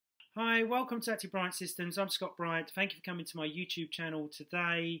Hi, welcome to Active Bryant Systems. I'm Scott Bryant. Thank you for coming to my YouTube channel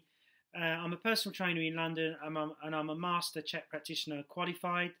today. I'm a personal trainer in London and I'm a Master Chek Practitioner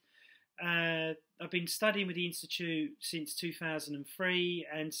qualified. I've been studying with the Institute since 2003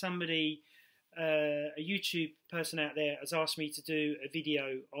 and a YouTube person out there has asked me to do a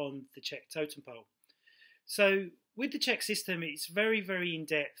video on the Chek Totem Pole. So with the Chek system, it's very, very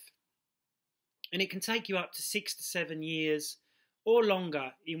in-depth and it can take you up to 6 to 7 years or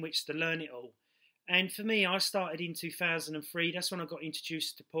longer in which to learn it all. And for me, I started in 2003. That's when I got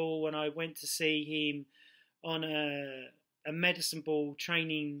introduced to Paul, when I went to see him on a medicine ball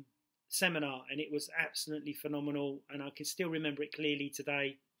training seminar, and it was absolutely phenomenal, and I can still remember it clearly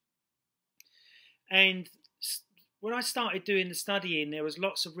today. And when I started doing the studying, there was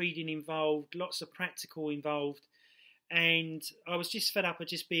lots of reading involved, lots of practical involved, and I was just fed up of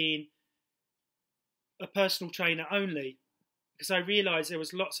just being a personal trainer only, because I realised there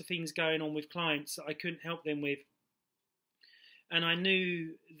was lots of things going on with clients that I couldn't help them with. And I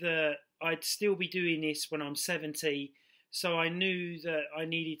knew that I'd still be doing this when I'm 70, so I knew that I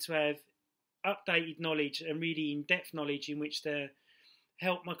needed to have updated knowledge and really in-depth knowledge in which to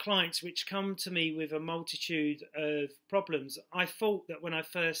help my clients, which come to me with a multitude of problems. I thought that when I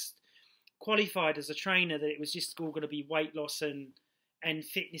first qualified as a trainer that it was just all going to be weight loss and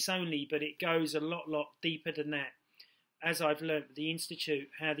fitness only, but it goes a lot deeper than that. As I've learnt at the Institute,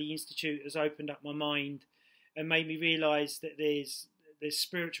 how the Institute has opened up my mind and made me realise that there's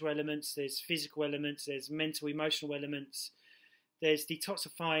spiritual elements, there's physical elements, there's mental, emotional elements, there's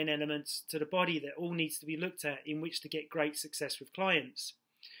detoxifying elements to the body that all needs to be looked at in which to get great success with clients.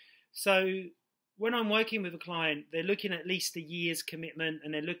 So when I'm working with a client, they're looking at least a year's commitment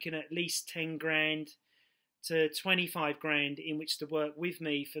and they're looking at least 10 grand to 25 grand in which to work with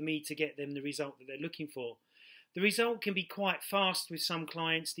me for me to get them the result that they're looking for. The result can be quite fast with some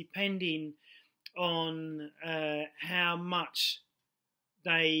clients depending on how much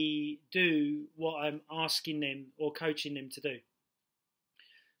they do what I'm asking them or coaching them to do.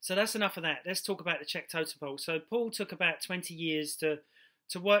 So that's enough of that. Let's talk about the Chek Totem Pole. So Paul took about 20 years to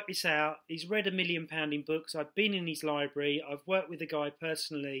work this out. He's read £1 million in books. I've been in his library. I've worked with the guy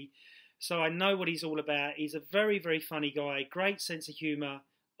personally, so I know what he's all about. He's a very, very funny guy, great sense of humour,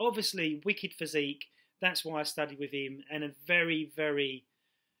 obviously wicked physique. That's why I studied with him, and a very, very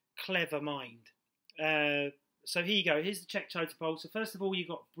clever mind. So here you go. Here's the Chek Totem Pole. So first of all, you've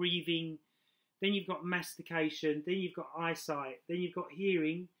got breathing, then you've got mastication, then you've got eyesight, then you've got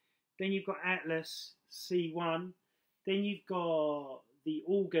hearing, then you've got Atlas, C1, then you've got the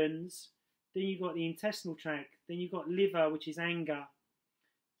organs, then you've got the intestinal tract, then you've got liver, which is anger,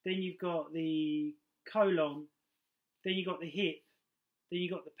 then you've got the colon, then you've got the hip, then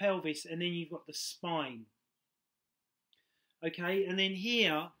you've got the pelvis, and then you've got the spine. Okay, and then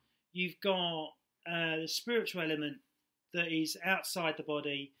here you've got the spiritual element that is outside the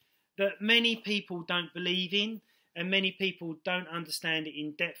body that many people don't believe in and many people don't understand it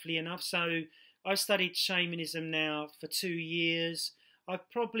in depthly enough. So I've studied shamanism now for 2 years. I've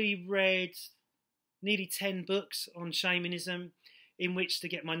probably read nearly 10 books on shamanism in which to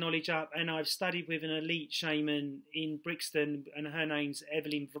get my knowledge up, and I've studied with an elite shaman in Brixton, and her name's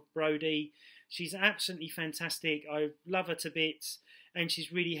Evelyn Brody. She's absolutely fantastic. I love her to bits, and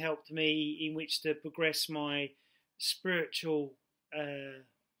she's really helped me in which to progress my spiritual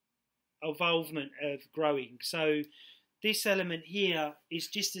involvement of growing. So this element here is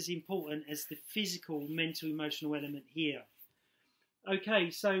just as important as the physical, mental, emotional element here.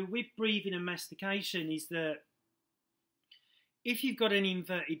 Okay, so with breathing and mastication is that if you've got an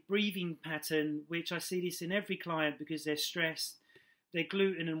inverted breathing pattern, which I see this in every client because they're stressed, they're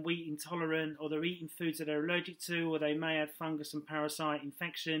gluten and wheat intolerant, or they're eating foods that they're allergic to, or they may have fungus and parasite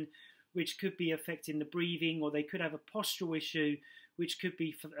infection, which could be affecting the breathing, or they could have a postural issue, which could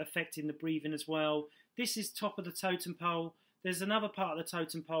be affecting the breathing as well. This is top of the totem pole. There's another part of the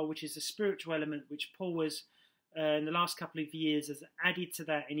totem pole, which is the spiritual element, which Paul has, in the last couple of years, has added to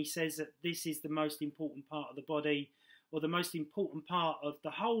that, and he says that this is the most important part of the body, or the most important part of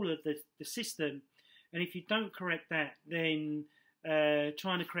the whole of the system. And if you don't correct that, then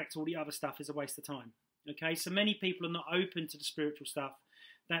trying to correct all the other stuff is a waste of time. Okay, so many people are not open to the spiritual stuff.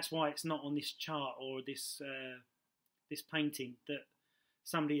 That's why it's not on this chart or this this painting that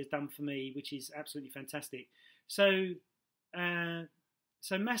somebody has done for me, which is absolutely fantastic. So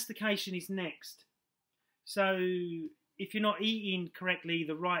so mastication is next. So if you're not eating correctly,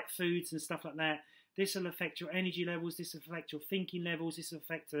 the right foods and stuff like that, this will affect your energy levels, this will affect your thinking levels, this will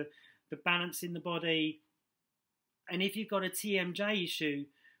affect the balance in the body. And if you've got a TMJ issue,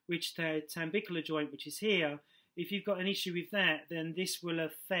 which the tambicular joint, which is here, if you've got an issue with that, then this will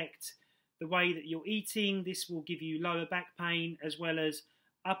affect the way that you're eating. This will give you lower back pain as well as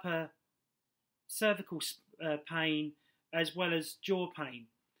upper cervical pain as well as jaw pain.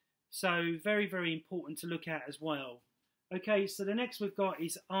 So very, very important to look at as well. Okay, so the next we've got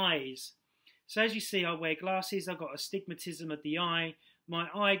is eyes. So as you see, I wear glasses. I've got astigmatism of the eye. My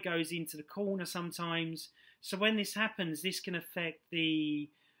eye goes into the corner sometimes. So when this happens, this can affect the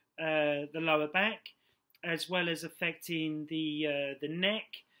lower back, as well as affecting the neck,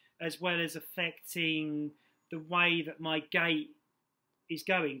 as well as affecting the way that my gait is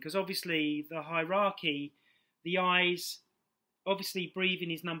going. Because obviously the hierarchy, the eyes, obviously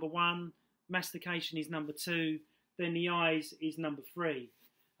breathing is number 1, mastication is number 2, then the eyes is number 3.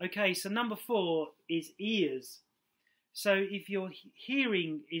 Okay, so number 4 is ears. So if your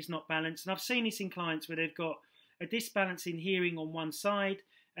hearing is not balanced, and I've seen this in clients where they've got a disbalance in hearing on one side,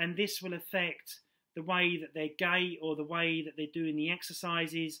 and this will affect the way that they're gait or the way that they're doing the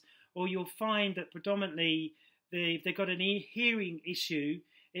exercises, or you'll find that predominantly if they've got an hearing issue,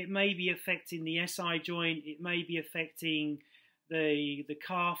 it may be affecting the SI joint, it may be affecting the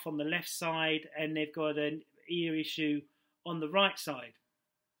calf on the left side, and they've got an ear issue on the right side.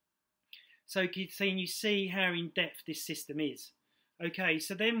 So you see how in depth this system is. Okay,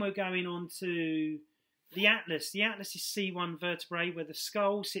 so then we're going on to the atlas. The atlas is C1 vertebrae, where the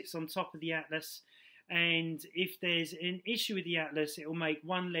skull sits on top of the atlas. And if there's an issue with the atlas, it will make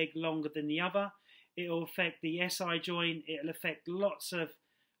one leg longer than the other. It will affect the SI joint. It will affect lots of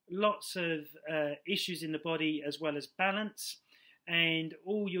issues in the body, as well as balance, and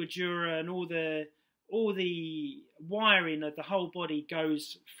all your dura and all the wiring of the whole body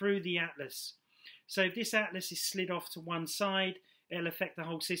goes through the atlas. So if this atlas is slid off to one side, it'll affect the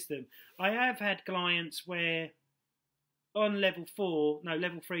whole system. I have had clients where on level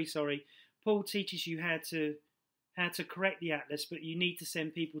 3, Paul teaches you how to correct the atlas, but you need to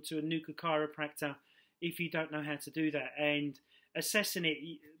send people to a nuka chiropractor if you don't know how to do that. And assessing it,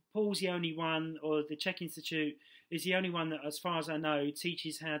 Paul's the only one, or the Chek Institute is the only one that, as far as I know,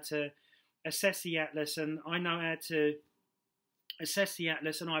 teaches how to assess the atlas, and I know how to assess the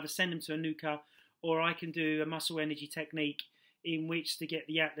atlas and either send them to a nuka, or I can do a muscle energy technique in which to get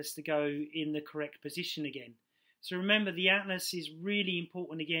the atlas to go in the correct position again. So remember, the atlas is really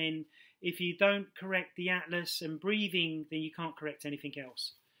important again. If you don't correct the atlas and breathing, then you can't correct anything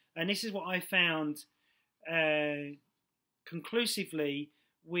else. And this is what I found conclusively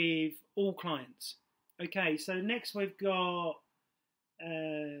with all clients. Okay, so next we've got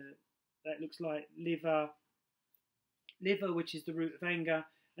that looks like liver, which is the root of anger,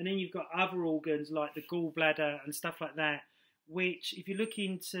 and then you've got other organs like the gallbladder and stuff like that, which if you look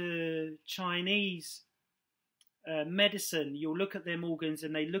into Chinese medicine, you'll look at them organs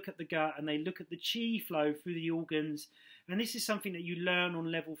and they look at the gut and they look at the qi flow through the organs, and this is something that you learn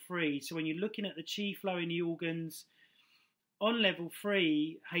on level 3. So when you're looking at the qi flow in the organs on level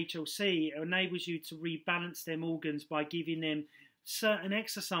 3 HLC, it enables you to rebalance them organs by giving them certain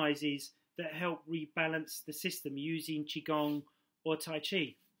exercises that help rebalance the system using Qigong or Tai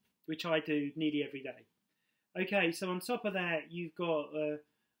Chi, which I do nearly every day. Okay, so on top of that, you've got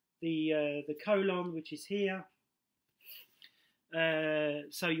the colon, which is here.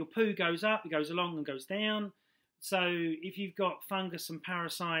 So your poo goes up, it goes along and goes down. So if you've got fungus and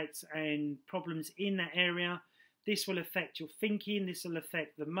parasites and problems in that area, this will affect your thinking, this will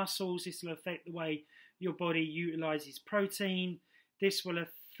affect the muscles, this will affect the way your body utilizes protein, this will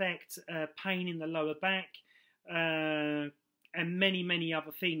affect pain in the lower back, and many, many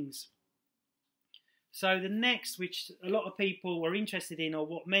other things. So the next, which a lot of people are interested in, or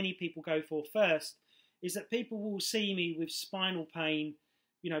what many people go for first, is that people will see me with spinal pain,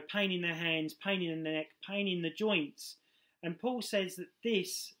 pain in their hands, pain in the neck, pain in the joints. And Paul says that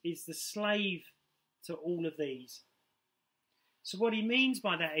this is the slave to all of these. So what he means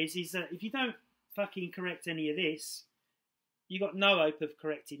by that is that if you don't fucking correct any of this, you got no hope of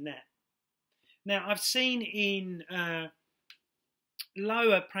correcting that. Now, I've seen in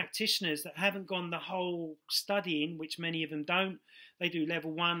lower practitioners that haven't gone the whole studying, which many of them don't. They do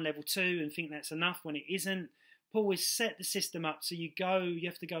level 1, level 2, and think that's enough when it isn't. Paul has set the system up so you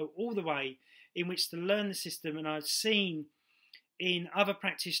have to go all the way in which to learn the system. And I've seen in other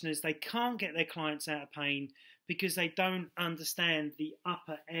practitioners, they can't get their clients out of pain because they don't understand the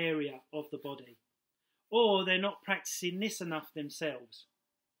upper area of the body, or they're not practicing this enough themselves.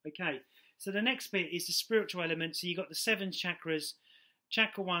 Okay, so the next bit is the spiritual element. So you've got the 7 chakras: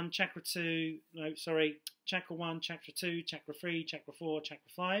 chakra 1, chakra 2, chakra 1, chakra 2, chakra 3, chakra 4, chakra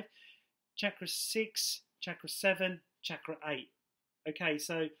 5, chakra 6, chakra 7, chakra 8. Okay,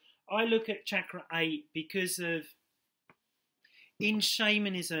 so I look at chakra 8 because of, in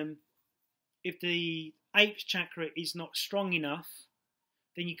shamanism, if the 8th chakra is not strong enough,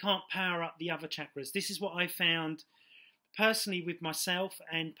 then you can't power up the other chakras. This is what I found personally with myself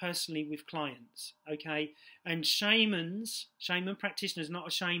and personally with clients, okay? And shaman practitioners, not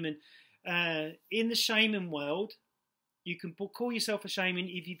a shaman, in the shaman world, you can call yourself a shaman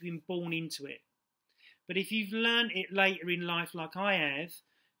if you've been born into it. But if you've learned it later in life like I have,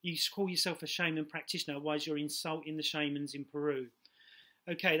 you call yourself a shaman practitioner, otherwise you're insulting the shamans in Peru.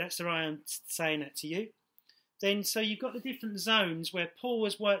 Okay, that's the way I'm saying that to you. Then, so you've got the different zones where Paul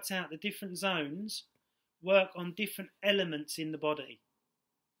has worked out the different zones work on different elements in the body.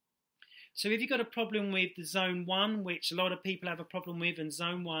 So if you've got a problem with the zone 1, which a lot of people have a problem with, and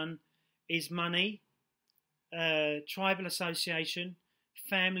zone 1 is money, tribal association,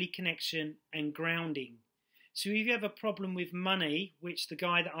 family connection, and grounding. So if you have a problem with money, which the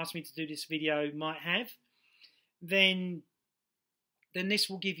guy that asked me to do this video might have, then this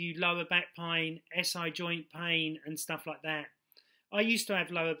will give you lower back pain, SI joint pain, and stuff like that. I used to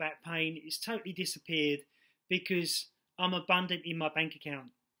have lower back pain. It's totally disappeared because I'm abundant in my bank account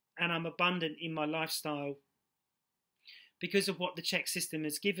and I'm abundant in my lifestyle because of what the Chek system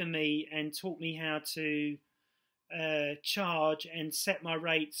has given me and taught me how to charge and set my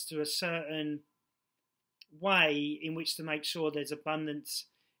rates to a certain way in which to make sure there's abundance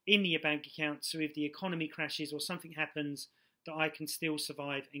in your bank account, so if the economy crashes or something happens, that I can still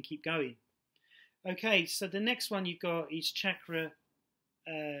survive and keep going. Okay, so the next one you've got is chakra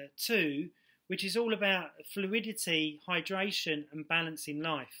 2, which is all about fluidity, hydration, and balance in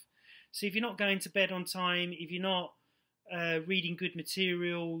life. So if you're not going to bed on time, if you're not reading good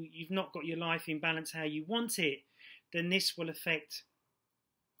material, you've not got your life in balance how you want it, then this will affect,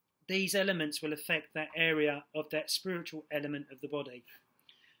 these elements will affect that area of that spiritual element of the body.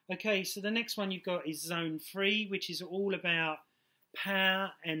 Okay, so the next one you've got is zone 3, which is all about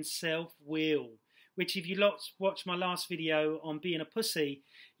power and self-will, which if you watch my last video on being a pussy,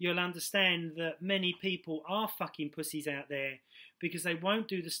 you'll understand that many people are fucking pussies out there because they won't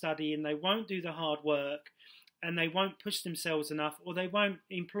do the studying, they won't do the hard work, and they won't push themselves enough, or they won't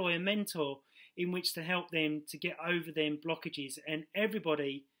employ a mentor in which to help them to get over them blockages. And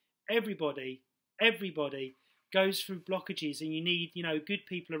everybody goes through blockages, and you need, good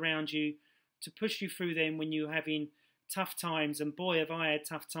people around you to push you through them when you're having tough times. And boy, have I had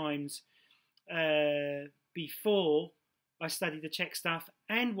tough times before I studied the Chek stuff,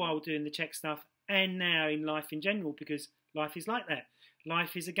 and while doing the Chek stuff, and now in life in general, because life is like that.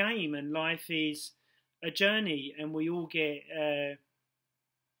 Life is a game, and life is a journey, and we all get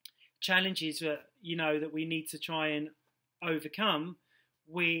challenges that we need to try and overcome,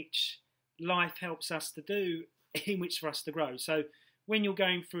 which life helps us to do, in which for us to grow. So when you're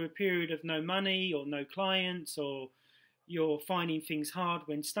going through a period of no money or no clients, or you're finding things hard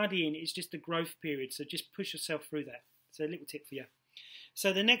when studying, it's just a growth period. So just push yourself through that. So a little tip for you.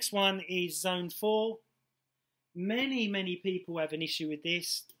 So the next one is zone 4. Many people have an issue with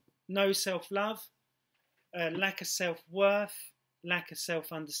this. No self-love, lack of self-worth, lack of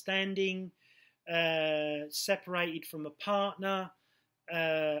self-understanding, separated from a partner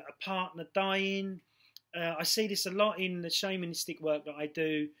dying. I see this a lot in the shamanistic work that I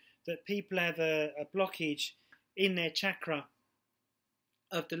do, that people have a blockage in their chakra,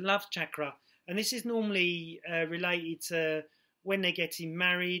 of the love chakra. And this is normally related to when they're getting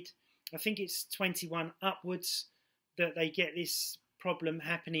married. I think it's 21 upwards that they get this problem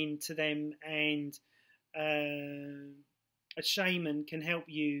happening to them, and a shaman can help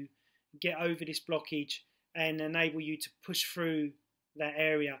you get over this blockage and enable you to push through that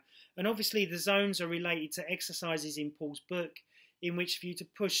area. And obviously the zones are related to exercises in Paul's book, in which for you to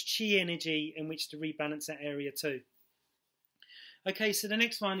push chi energy, in which to rebalance that area too. Okay, so the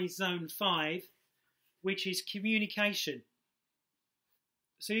next one is zone 5, which is communication.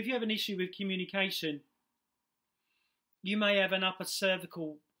 So if you have an issue with communication, you may have an upper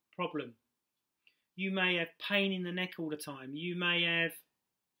cervical problem. You may have pain in the neck all the time. You may have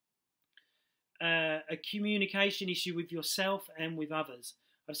a communication issue with yourself and with others.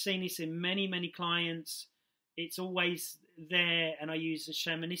 I've seen this in many clients. It's always there, and I use the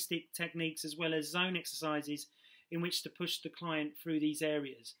shamanistic techniques as well as zone exercises in which to push the client through these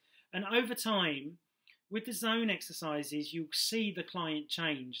areas. And over time, with the zone exercises, you'll see the client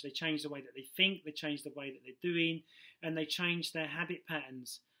change. They change the way that they think, they change the way that they're doing, and they change their habit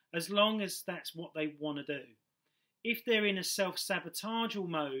patterns, as long as that's what they want to do. If they're in a self-sabotageal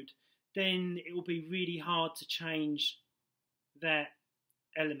mode, then it will be really hard to change that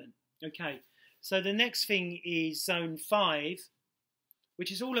element. Okay, so the next thing is zone 5,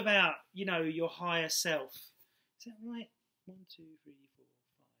 which is all about, you know, your higher self. Is that right? 1, 2, 3, 4,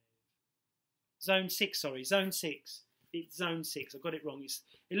 5. Zone 6, sorry, zone 6. It's zone 6. I got it wrong.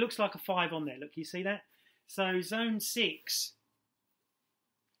 It looks like a 5 on there. Look, you see that? So zone 6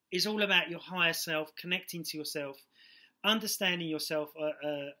 is all about your higher self, connecting to yourself, understanding yourself at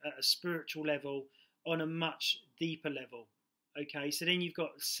a spiritual level on a much deeper level. Okay, so then you've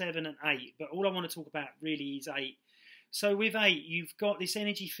got 7 and 8, but all I want to talk about really is 8. So with 8, you've got this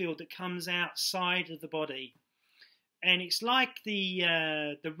energy field that comes outside of the body, and it's like the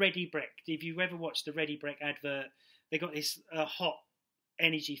Ready Brek. If you ever watched the Ready Brek advert, they got this hot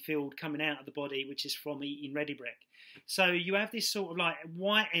energy field coming out of the body, which is from eating Ready Brek. So you have this sort of like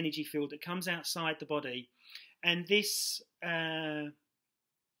white energy field that comes outside the body, and this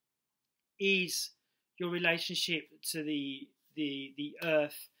is your relationship to the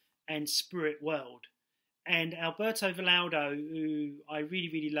earth and spirit world. And Alberto Villoldo, who I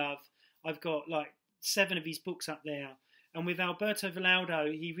really, really love, I've got like 7 of his books up there. And with Alberto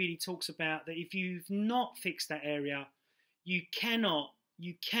Villoldo, he really talks about that if you've not fixed that area, you cannot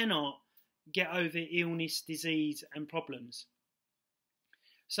get over illness, disease, and problems.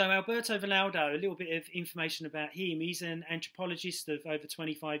 So Alberto Villoldo, a little bit of information about him. He's an anthropologist of over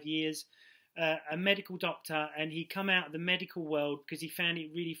 25 years, a medical doctor, and he come out of the medical world because he found it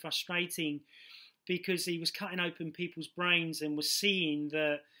really frustrating, because he was cutting open people's brains and was seeing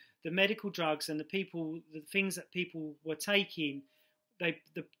the medical drugs and the things that people were taking,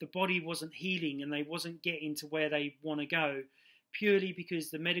 the body wasn't healing and they wasn't getting to where they want to go, purely because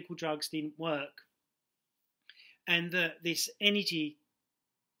the medical drugs didn't work, and that this energy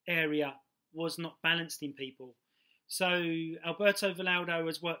area was not balanced in people. So Alberto Villoldo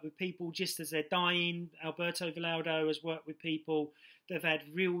has worked with people just as they're dying. Alberto Villoldo has worked with people that have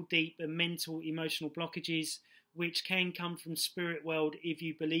had real deep and mental, emotional blockages, which can come from spirit world if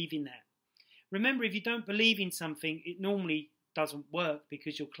you believe in that. Remember, if you don't believe in something, it normally doesn't work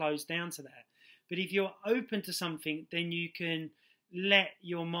because you're closed down to that. But if you're open to something, then you can let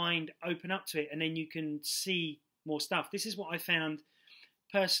your mind open up to it, and then you can see more stuff. This is what I found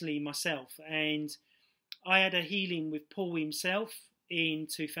personally myself, and I had a healing with Paul himself in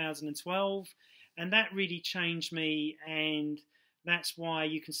 2012, and that really changed me, and that's why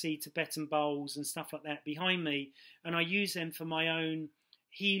you can see Tibetan bowls and stuff like that behind me, and I use them for my own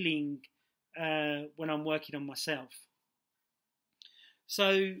healing when I'm working on myself.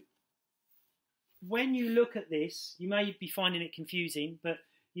 So when you look at this, you may be finding it confusing, but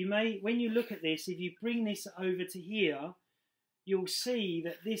when you look at this, if you bring this over to here, you'll see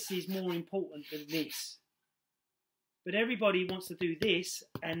that this is more important than this. But everybody wants to do this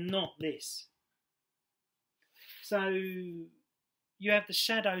and not this. So you have the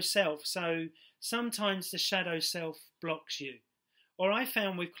shadow self. So sometimes the shadow self blocks you. What I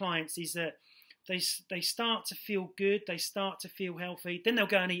found with clients is that they start to feel good, they start to feel healthy, then they'll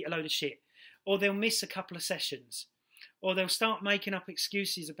go and eat a load of shit. Or they'll miss a couple of sessions. Or they'll start making up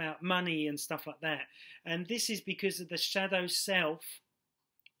excuses about money and stuff like that. And this is because of the shadow self,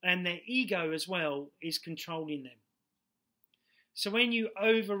 and their ego as well is controlling them. So when you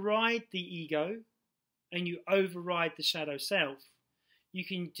override the ego and you override the shadow self, you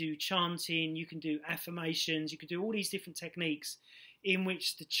can do chanting, you can do affirmations, you can do all these different techniques in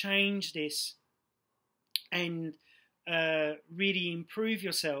which to change this and really improve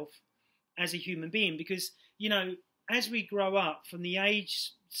yourself as a human being. Because, you know, as we grow up from the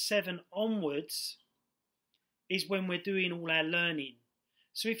age 7 onwards is when we're doing all our learning.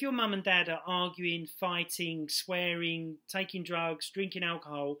 So if your mum and dad are arguing, fighting, swearing, taking drugs, drinking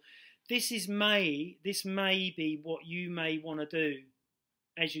alcohol, this may be what you may want to do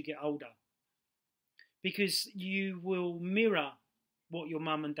as you get older. Because you will mirror what your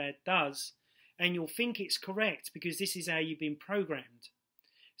mum and dad does, and you'll think it's correct because this is how you've been programmed.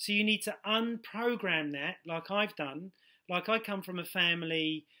 So you need to unprogram that, like I've done. Like I come from a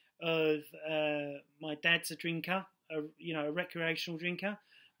family of, my dad's a drinker, a recreational drinker.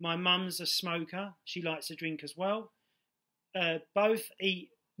 My mum's a smoker. She likes to drink as well. Both eat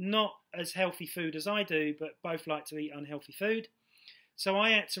not as healthy food as I do, but both like to eat unhealthy food. So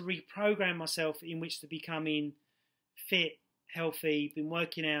I had to reprogram myself in which to becoming fit, healthy, been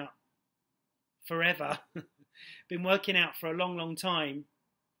working out forever, been working out for a long, long time.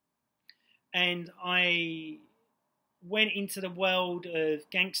 And I went into the world of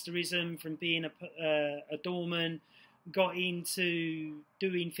gangsterism from being a doorman, got into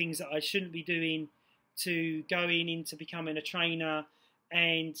doing things that I shouldn't be doing, to going into becoming a trainer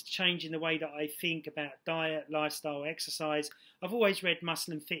and changing the way that I think about diet, lifestyle, exercise. I've always read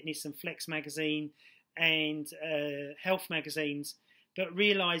Muscle and Fitness and Flex magazine and health magazines. but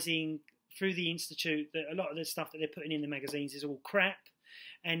realising through the Institute that a lot of the stuff that they're putting in the magazines is all crap,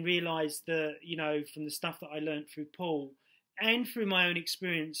 and realised that, you know, from the stuff that I learned through Paul and through my own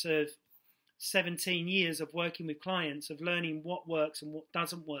experience of 17 years of working with clients, of learning what works and what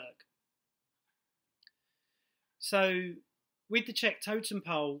doesn't work. So with the Chek Totem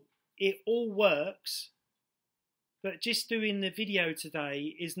Pole, it all works, but just doing the video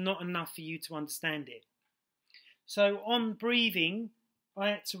today is not enough for you to understand it. So on breathing, I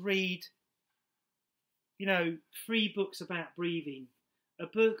had to read, you know, 3 books about breathing, a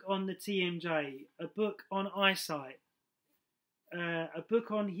book on the TMJ, a book on eyesight, a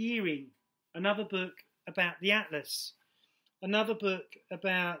book on hearing, another book about the Atlas, another book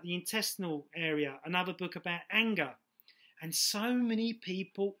about the intestinal area, another book about anger. And so many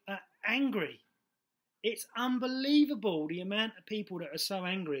people are angry. It's unbelievable the amount of people that are so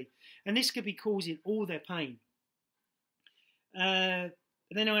angry. And this could be causing all their pain. Then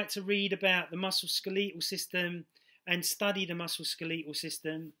I had to read about the musculoskeletal system and study the musculoskeletal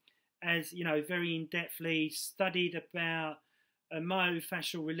system, as you know, very in-depthly, studied about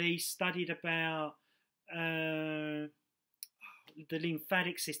myofascial release, studied about the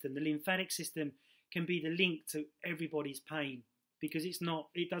lymphatic system. The lymphatic system can be the link to everybody's pain because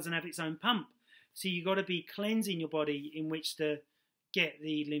it doesn't have its own pump. So you've got to be cleansing your body in which to get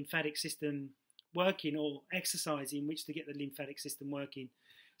the lymphatic system working, or exercise in which to get the lymphatic system working.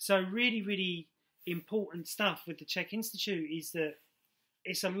 So really, really important stuff with the Chek Institute is that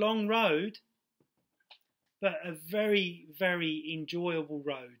it's a long road, but a very, very enjoyable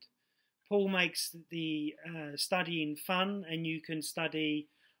road. Paul makes the studying fun, and you can study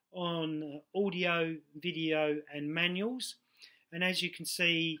on audio, video and manuals. And as you can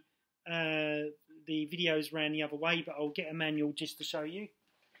see, the videos ran the other way, but I'll get a manual just to show you.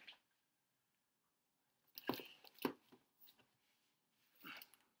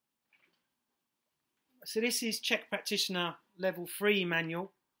 So this is Chek Practitioner Level 3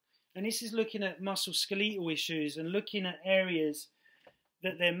 manual, and this is looking at musculoskeletal issues and looking at areas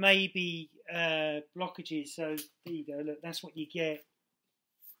that there may be blockages. So there you go, look, that's what you get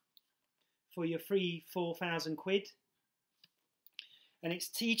for your 4,000 quid. And it's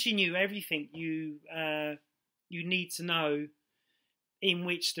teaching you everything you need to know in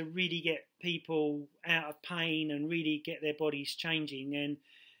which to really get people out of pain and really get their bodies changing. And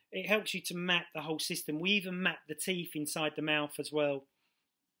it helps you to map the whole system. We even map the teeth inside the mouth as well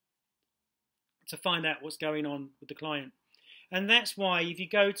to find out what's going on with the client. And that's why if you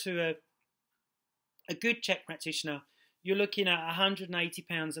go to a good Chek practitioner, you're looking at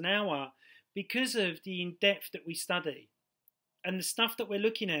 £180 an hour because of the in-depth that we study and the stuff that we're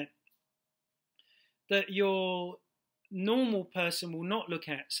looking at that your normal person will not look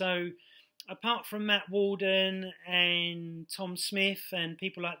at. So apart from Matt Walden and Tom Smith and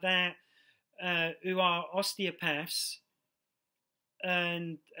people like that who are osteopaths,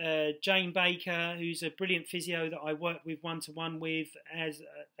 and Jane Baker, who's a brilliant physio that I work with one-to-one with as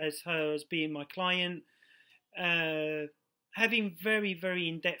her as being my client, having very, very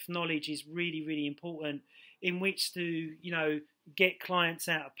in-depth knowledge is really, really important in which to, you know, get clients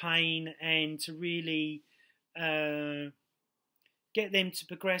out of pain and to really get them to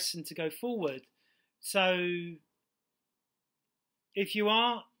progress and to go forward. So if you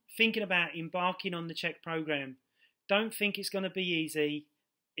are thinking about embarking on the Chek program, don't think it's going to be easy.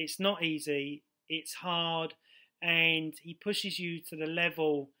 It's not easy. It's hard. And he pushes you to the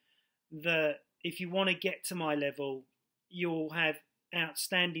level that if you want to get to my level, you'll have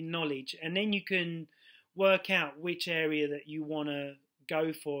outstanding knowledge. And then you can work out which area that you want to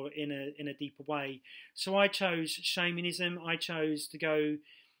go for in a deeper way. So I chose shamanism. I chose to go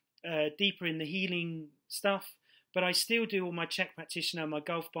deeper in the healing stuff. But I still do all my Chek practitioner, my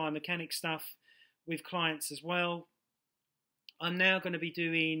golf biomechanics stuff with clients as well. I'm now going to be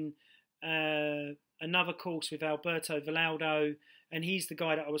doing another course with Alberto Vallaldo, and he's the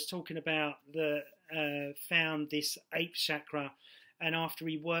guy that I was talking about that found this 8th chakra. And after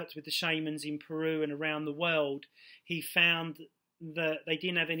he worked with the shamans in Peru and around the world, he found that they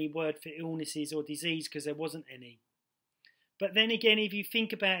didn't have any word for illnesses or disease because there wasn't any. But then again, if you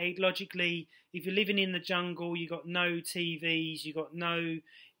think about it logically, if you're living in the jungle, you've got no TVs, you've got no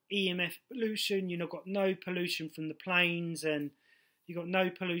EMF pollution, you've got no pollution from the planes, and you've got no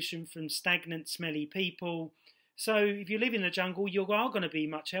pollution from stagnant, smelly people. So if you live in the jungle, you are going to be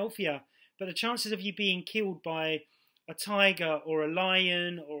much healthier. But the chances of you being killed by a tiger or a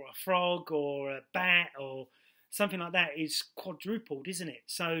lion or a frog or a bat or something like that is quadrupled, isn't it?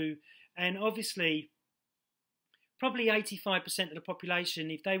 So, and obviously, probably 85% of the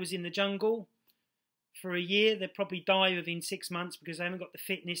population, if they was in the jungle, for a year, they'll probably die within 6 months because they haven't got the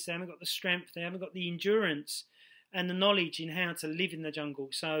fitness, they haven't got the strength, they haven't got the endurance and the knowledge in how to live in the jungle.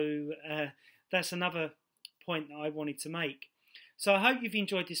 So that's another point that I wanted to make. So I hope you've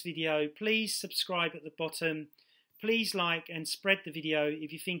enjoyed this video. Please subscribe at the bottom. Please like and spread the video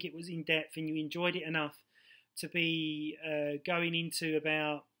if you think it was in depth and you enjoyed it enough to be going into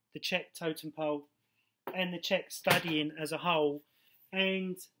about the Chek Totem Pole and the Chek studying as a whole.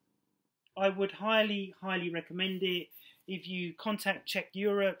 And I would highly, highly recommend it. If you contact Chek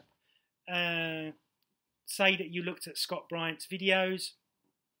Europe, say that you looked at Scott Bryant's videos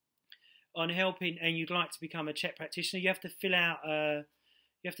on helping and you'd like to become a Chek practitioner, you have to fill out you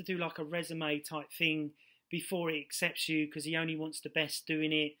have to do like a resume type thing before it accepts you, because he only wants the best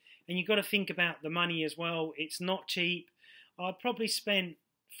doing it. And you've got to think about the money as well. It's not cheap. I probably spent,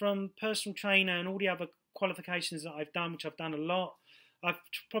 from personal trainer and all the other qualifications that I've done, which I've done a lot, I've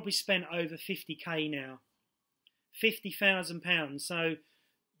probably spent over 50k now, £50,000. So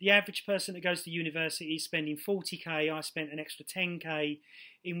the average person that goes to university is spending 40k. I spent an extra 10k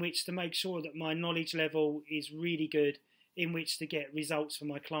in which to make sure that my knowledge level is really good, in which to get results for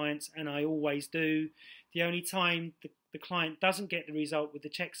my clients, and I always do. The only time the client doesn't get the result with the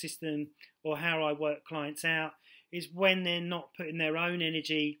Chek system or how I work clients out is when they're not putting their own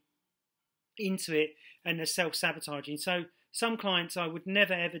energy into it and they're self-sabotaging. So some clients I would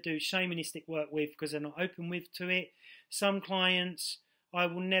never ever do shamanistic work with because they're not open with to it. Some clients I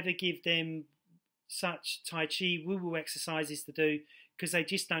will never give them such Tai Chi woo-woo exercises to do because they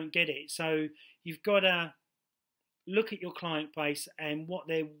just don't get it. So you've got to look at your client base and what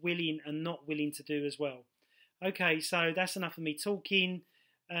they're willing and not willing to do as well. Okay, so that's enough of me talking.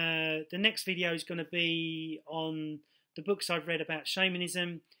 The next video is going to be on the books I've read about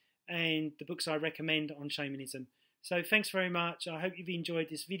shamanism and the books I recommend on shamanism. So thanks very much. I hope you've enjoyed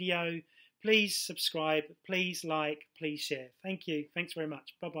this video. Please subscribe, please like, please share. Thank you. Thanks very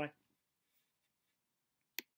much. Bye-bye.